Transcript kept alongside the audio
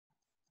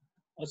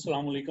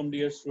अस्सलाम वालेकुम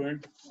dear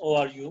student, how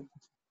are you.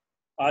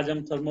 आज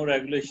हम थर्मो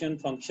रेगुलेशन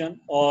फंक्शन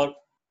और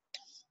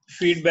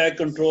फीडबैक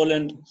कंट्रोल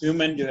एंड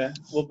ह्यूमन जो है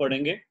वो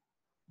पढ़ेंगे।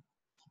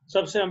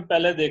 सबसे हम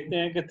पहले देखते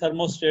हैं कि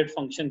थर्मोस्टेट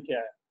फंक्शन क्या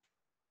है।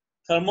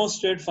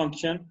 थर्मोस्टेट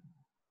फंक्शन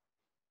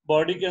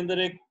बॉडी के अंदर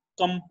एक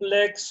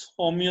कॉम्प्लेक्स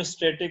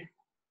होम्योस्टेटिक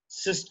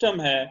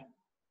सिस्टम है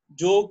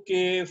जो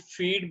कि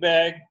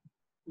फीडबैक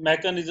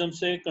मैकेनिज्म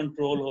से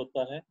कंट्रोल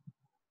होता है।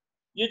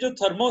 ये जो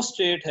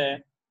थर्मोस्टेट है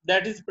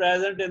that is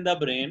present in the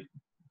brain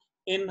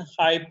in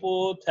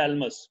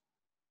hypothalamus.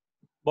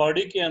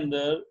 Body के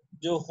अंदर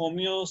जो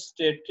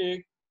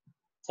होम्योस्टेटिक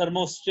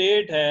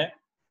थर्मोस्टेट है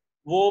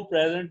वो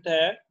प्रेजेंट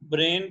है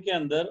ब्रेन के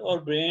अंदर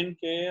और ब्रेन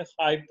के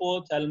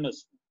हाइपोथैलेमस।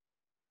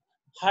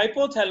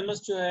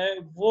 हाइपोथैलेमस जो है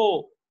वो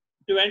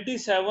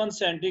 27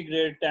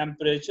 सेंटीग्रेड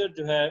टेम्परेचर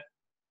जो है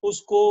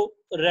उसको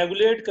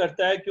रेगुलेट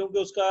करता है, क्योंकि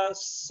उसका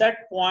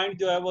सेट पॉइंट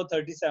जो है वो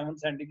 37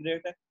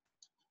 सेंटीग्रेड है।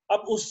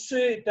 अब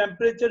उससे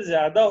टेम्परेचर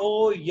ज्यादा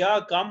हो या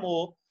कम हो,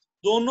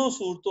 दोनों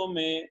सूरतों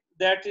में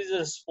दैट इज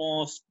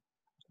रिस्पॉन्स,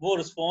 वो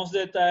रिस्पॉन्स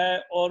देता है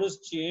और उस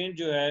चेंज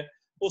जो है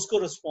उसको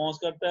रिस्पॉन्स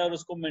करता है और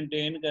उसको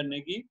मेंटेन करने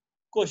की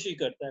कोशिश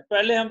करता है।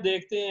 पहले हम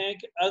देखते हैं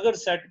कि अगर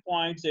सेट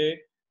पॉइंट से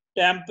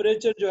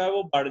टेम्परेचर जो है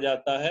वो बढ़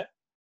जाता है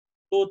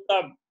तो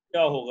तब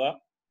क्या होगा।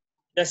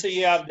 जैसे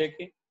ये आप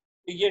देखें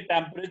कि ये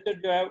टेम्परेचर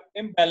जो है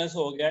इम्बैलेंस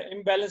हो गया।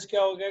 इम्बैलेंस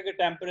क्या हो गया कि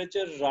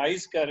टेम्परेचर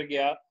राइज कर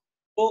गया,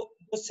 तो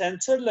जो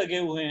सेंसर लगे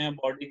हुए हैं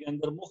बॉडी के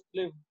अंदर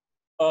मुख्तलिफ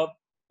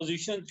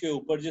पोजीशन के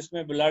ऊपर,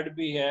 जिसमें ब्लड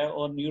भी है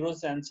और न्यूरो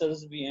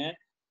सेंसर्स भी हैं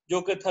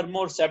जो कि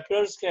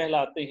थर्मोरिसेप्टर्स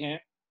कहलाते हैं,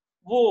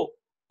 वो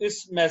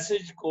इस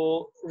मैसेज को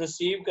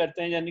रिसीव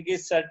करते हैं, यानी कि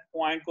सेट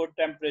पॉइंट को,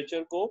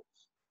 टेम्परेचर को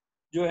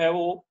जो है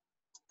वो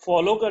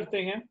फॉलो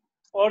करते हैं।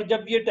 और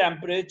जब ये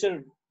टेम्परेचर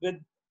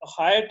विद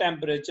हाई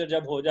टेम्परेचर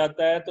जब हो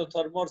जाता है तो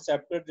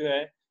थर्मोरिसेप्टर जो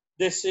है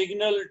दे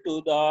signal to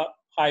the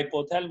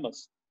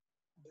hypothalamus.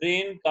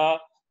 Brain का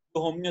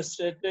जो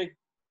होम्योस्टेटिक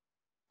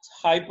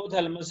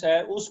हाइपोथैलेमस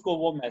है उसको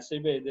वो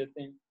मैसेज भेज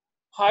देते हैं।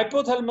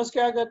 हाइपोथैलेमस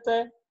क्या करता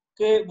है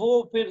कि वो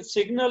फिर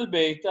सिग्नल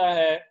भेजता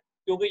है,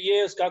 क्योंकि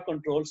ये उसका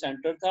कंट्रोल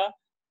सेंटर था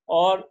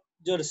और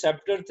जो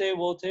रिसेप्टर थे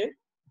वो थे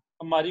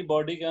हमारी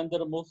बॉडी के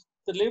अंदर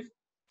मुख्तलिफ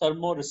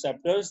थर्मो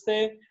रिसेप्टर्स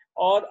थे।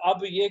 और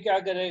अब ये क्या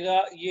करेगा,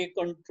 ये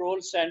कंट्रोल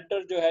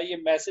सेंटर जो है ये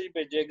मैसेज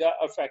भेजेगा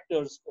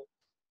अफेक्टर्स को।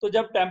 तो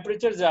जब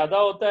टेम्परेचर ज्यादा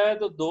होता है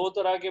तो दो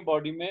तरह के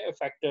बॉडी में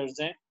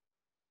अफेक्टर्स हैं।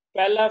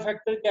 पहला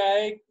फैक्टर क्या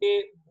है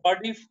कि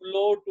body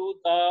flow to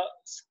the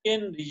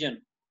skin reason,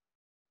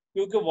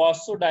 क्योंकि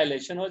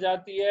वास्टोडायलेशन हो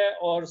जाती है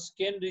और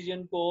स्किन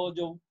रीजन को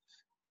जो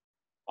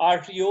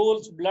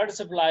आर्टियोल्स ब्लड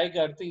सप्लाई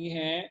करती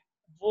हैं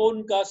वो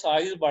उनका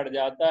साइज बढ़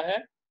जाता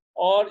है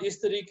और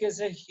इस तरीके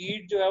से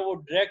हीट जो है वो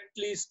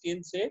डायरेक्टली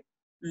स्किन से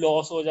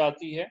लॉस हो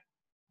जाती है।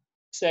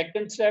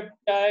 सेकंड स्टेप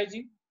क्या है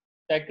जी?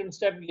 सेकंड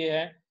स्टेप ये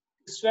है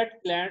स्वेट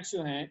ग्लैंड्स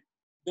जो हैं,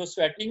 जो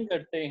स्वेटिंग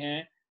करते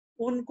हैं,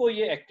 उनको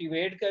ये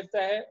एक्टिवेट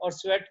करता है। और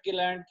स्वेट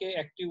ग्लैंड के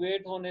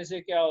एक्टिवेट होने से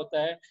क्या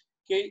होता है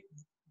कि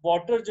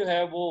वाटर जो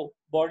है वो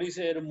बॉडी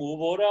से रिमूव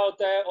हो रहा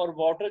होता है और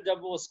वाटर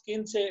जब वो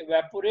स्किन से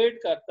वेपोरेट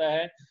करता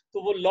है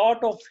तो वो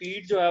लॉट ऑफ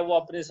हीट जो है वो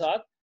अपने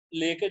साथ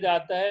लेके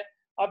जाता है।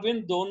 अब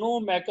इन दोनों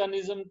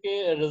मैकेनिज्म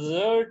के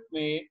रिजल्ट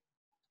में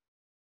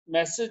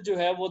मैसेज जो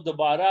है वो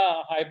दोबारा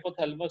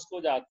हाइपोथैलेमस को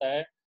जाता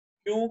है,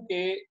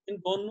 क्योंकि इन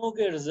दोनों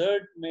के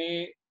रिजल्ट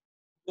में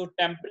जो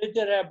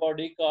टेम्परेचर है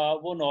बॉडी का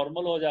वो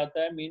नॉर्मल हो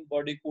जाता है, मीन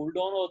बॉडी कूल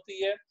डाउन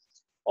होती है।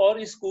 और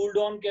इस कूल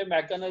डाउन के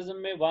मैकेनिज्म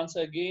में वंस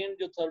अगेन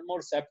जो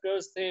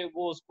थर्मोरिसेप्टर्स थे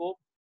वो उसको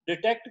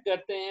डिटेक्ट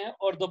करते हैं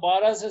और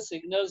दोबारा से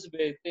सिग्नल्स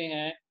भेजते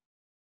हैं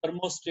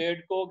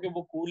थर्मोस्टेट को कि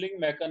वो कूलिंग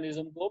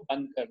मैकेनिज्म को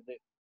बंद कर दे।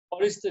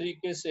 और इस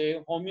तरीके से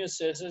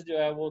होम्योस्टेसिस जो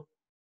है वो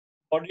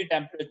बॉडी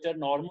टेम्परेचर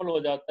नॉर्मल हो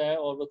जाता है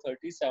और वो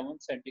 37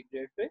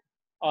 सेंटीग्रेड पे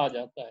आ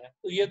जाता है।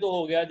 तो ये तो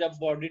हो गया जब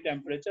बॉडी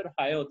टेम्परेचर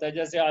हाई होता है,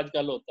 जैसे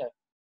आजकल होता है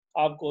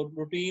आपको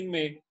रूटीन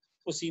में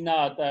पसीना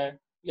आता है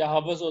या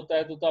हवस होता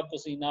है तो तब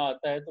पसीना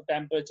आता है, तो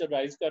टेम्परेचर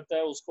राइज करता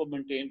है उसको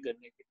मेंटेन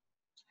करने के।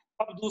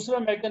 अब दूसरा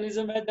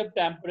मैकेनिज्म है जब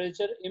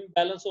टेम्परेचर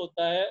इम्बैलेंस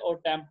होता है और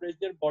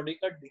टेम्परेचर बॉडी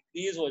का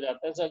डिक्रीज हो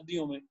जाता है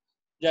सर्दियों में,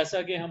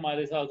 जैसा कि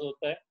हमारे साथ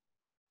होता है।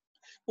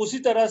 उसी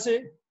तरह से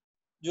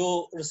जो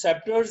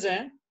रिसेप्टर्स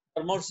हैं,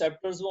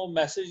 थर्मोरिसेप्टर्स, वो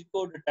मैसेज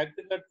को डिटेक्ट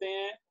करते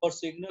हैं और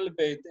सिग्नल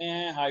भेजते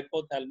हैं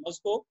हाइपोथैलेमस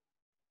को।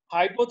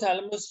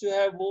 हाइपोथैलेमस जो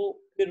है वो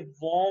फिर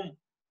वार्म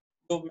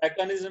जो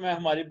मैकेनिज्म है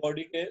हमारी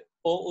बॉडी के,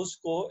 तो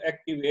उसको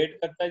एक्टिवेट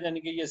करता है, यानी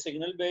कि ये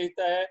सिग्नल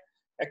भेजता है,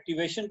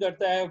 एक्टिवेशन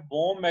करता है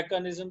वार्म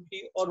मैकेनिज्म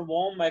की। और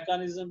वार्म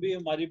मैकेनिज्म भी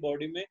हमारी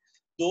बॉडी में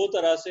दो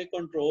तरह से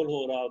कंट्रोल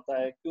हो रहा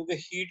होता है, क्योंकि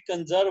हीट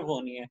कंजर्व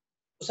होनी है।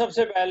 तो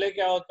सबसे पहले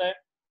क्या होता है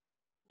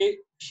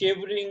कि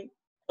शेवरिंग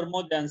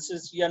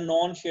थर्मोजेंसिस या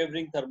नॉन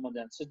शेवरिंग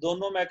थर्मोजेंसिस,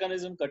 दोनों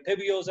मैकेनिज्म इकट्ठे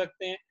भी हो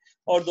सकते हैं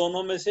और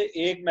दोनों में से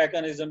एक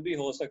मैकेनिज्म भी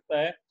हो सकता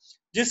है,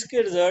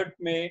 जिसके रिजल्ट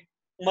में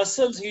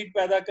मसल्स हीट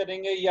पैदा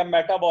करेंगे या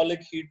मेटाबॉलिक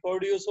हीट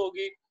प्रोड्यूस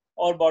होगी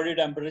और बॉडी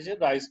टेम्परेचर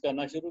राइज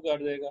करना शुरू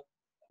कर देगा।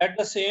 एट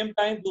द सेम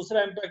टाइम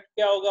दूसरा इम्पैक्ट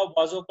क्या होगा,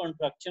 वाजो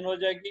कंट्रक्शन हो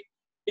जाएगी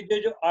कि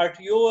जो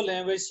आर्टियोल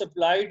हैं वे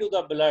सप्लाई टू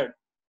द ब्लड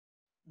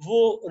वो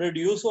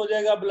रिड्यूस हो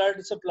जाएगा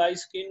ब्लड सप्लाई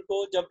स्किन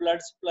को। जब ब्लड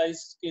सप्लाई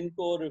स्किन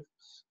को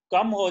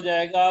कम हो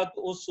जाएगा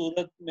तो उस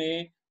सूरत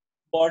में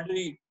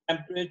बॉडी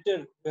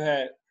टेम्परेचर जो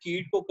है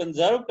हीट को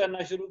कंजर्व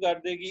करना शुरू कर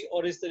देगी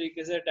और इस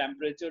तरीके से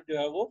टेम्परेचर जो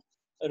है वो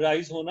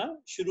राइज होना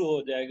शुरू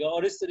हो जाएगा।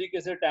 और इस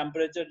तरीके से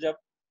टेम्परेचर जब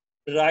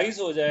राइज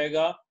हो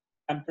जाएगा,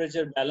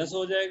 टेम्परेचर बैलेंस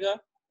हो जाएगा,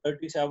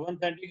 37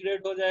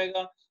 सेंटीग्रेड हो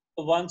जाएगा।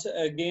 तो वंस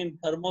अगेन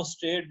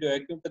थर्मोस्टेट जो है,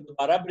 क्योंकि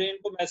दोबारा ब्रेन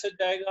को मैसेज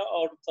जाएगा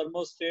और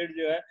थर्मोस्टेट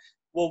जो है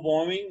वो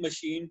वार्मिंग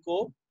मशीन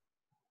को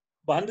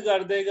बंद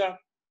कर देगा,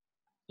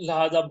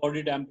 लिहाजा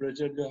बॉडी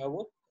टेम्परेचर जो है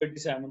वो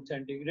 37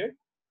 सेंटीग्रेड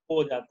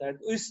हो जाता है।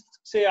 तो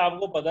इससे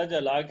आपको पता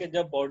चला कि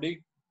जब बॉडी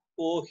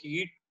को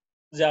हीट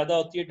ज्यादा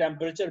होती है,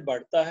 टेम्परेचर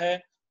बढ़ता है,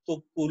 तो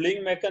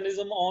कूलिंग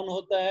मैकेनिज्म ऑन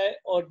होता है,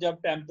 और जब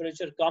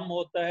टेम्परेचर कम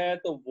होता है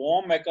तो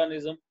वार्म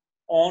मैकेनिज्म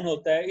ऑन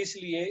होता है।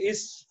 इसलिए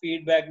इस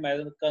फीडबैक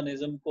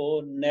मैकेनिज्म को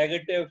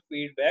नेगेटिव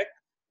फीडबैक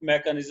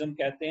मैकेनिज्म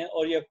कहते हैं।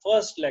 और ये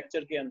फर्स्ट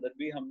लेक्चर के अंदर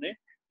भी हमने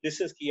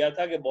डिस्कस किया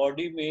था कि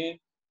बॉडी में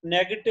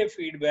नेगेटिव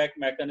फीडबैक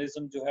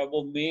मैकेनिज्म जो है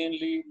वो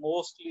मेनली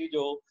मोस्टली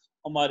जो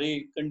हमारी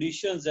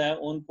कंडीशंस हैं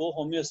उनको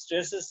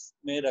होम्योस्टेसिस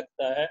में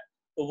रखता है,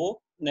 तो वो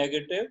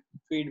नेगेटिव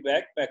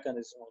फीडबैक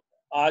मैकेनिज्म होता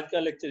है। आज का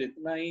लेक्चर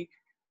इतना ही।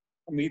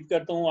 उम्मीद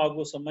करता हूँ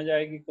आपको समझ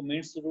आएगी।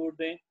 कमेंट्स जरूर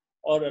दें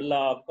और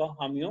अल्लाह आपका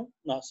हामियों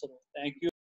नासर हो। Thank you.